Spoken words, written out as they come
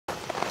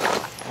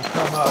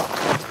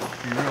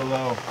Be real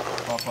low.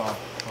 Pop off,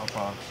 pop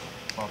off,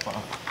 pop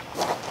off.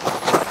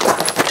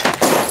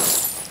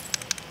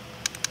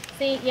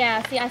 See,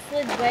 yeah, see, I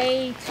slid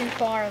way too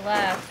far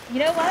left. You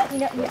know what? You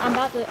know, I'm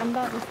about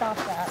to stop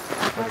that.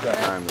 What's that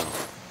time though?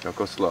 No,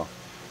 go slow.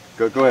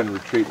 Go ahead and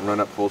retreat and run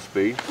up full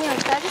speed. Yeah,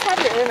 can I just have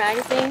your other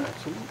magazine?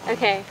 Absolutely.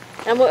 Okay.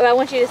 And I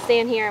want you to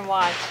stand here and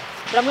watch.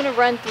 But I'm gonna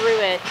run through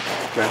it.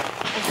 Okay.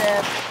 As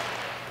if...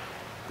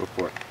 Go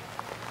for it.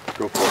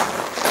 Go for it.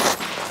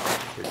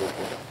 Okay, go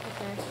for it.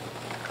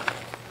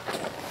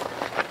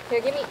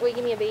 Okay. Here, will you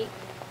give me a beat?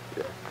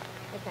 Yeah.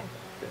 Okay.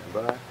 Stand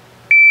by.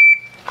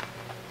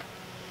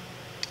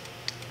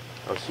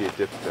 Oh, see it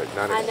dipped at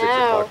 9 I at 6 know.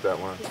 o'clock that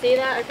one. You see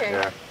that? Okay.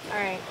 Yeah.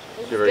 Alright.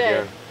 This Give is her good.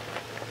 again.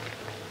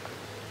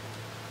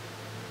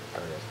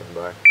 Alright, stand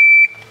by.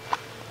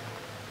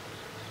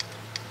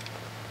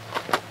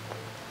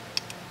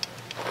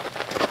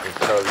 Here's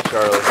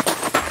Charlie.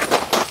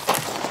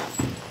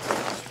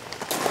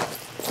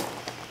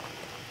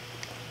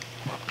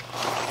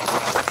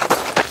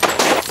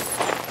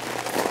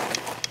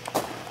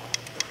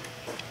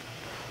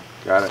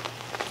 Got it.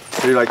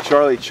 So you're like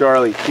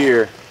Charlie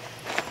here.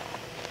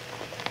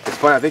 It's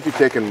fine. I think you're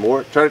taking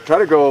more. Try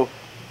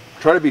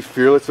to be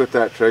fearless with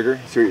that trigger.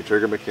 See what your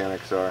trigger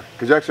mechanics are.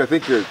 Because actually, I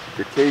think your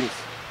cadence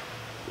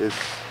is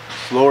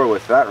slower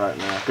with that right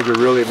now. Because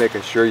you're really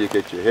making sure you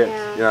get your hits.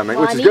 Yeah. You know what I mean?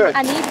 Well, Which is good.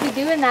 I need to be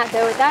doing that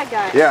though with that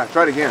gun. Yeah.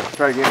 Try it again.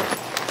 Try it again.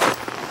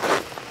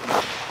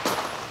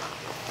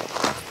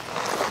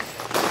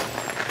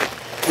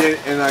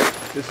 And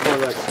this is one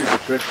of that super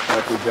trick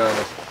like we've done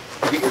is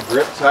to get your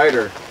grip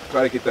tighter.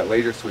 Try to get that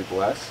laser sweep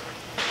less,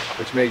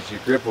 which makes your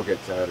grip will get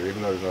tighter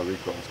even though there's no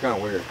recoil. It's kind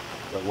of weird,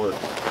 but it works.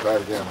 Try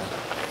it again, man.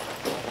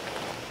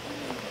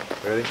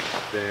 Ready?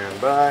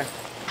 Stand by.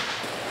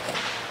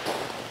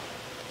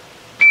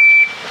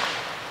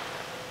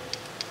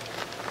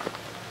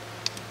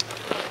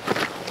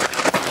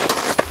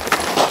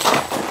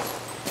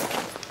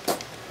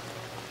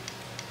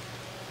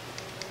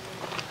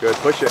 Good,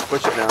 push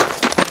it now.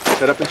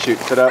 Set up and shoot,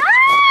 set up.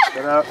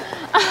 Set up.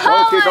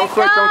 Oh okay, don't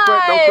quit.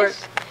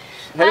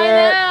 Hit I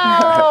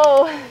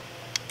know. it.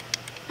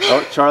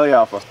 Oh, Charlie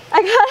Alpha.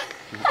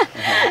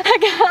 I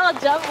got all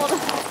jumbled.